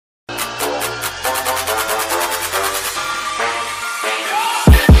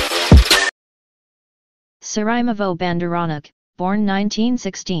Sirimavo Bandaranaike, born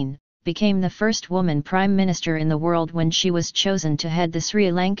 1916, became the first woman Prime Minister in the world when she was chosen to head the Sri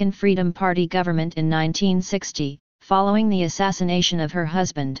Lankan Freedom Party government in 1960, following the assassination of her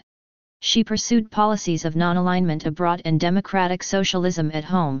husband. She pursued policies of non-alignment abroad and democratic socialism at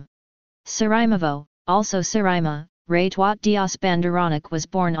home. Sirimavo, also Sirima, Ratuat Dias Bandaranaike was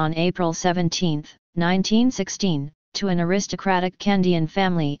born on April 17, 1916, to an aristocratic Kandyan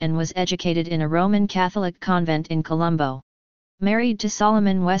family and was educated in a Roman Catholic convent in Colombo. Married to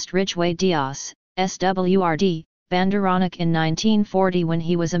Solomon West Ridgway Dias, SWRD, Bandaranaike in 1940 when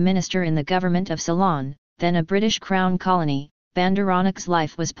he was a minister in the government of Ceylon, then a British Crown colony. Bandaranaike's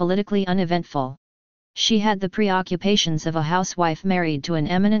life was politically uneventful. She had the preoccupations of a housewife married to an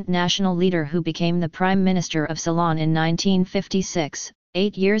eminent national leader who became the Prime Minister of Ceylon in 1956,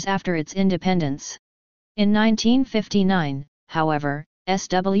 8 years after its independence. In 1959, however,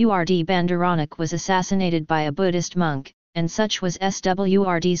 SWRD Bandaranaike was assassinated by a Buddhist monk, and such was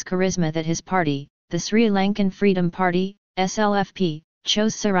SWRD's charisma that his party, the Sri Lankan Freedom Party, SLFP,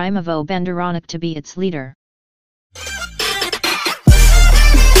 chose Sirimavo Bandaranaike to be its leader.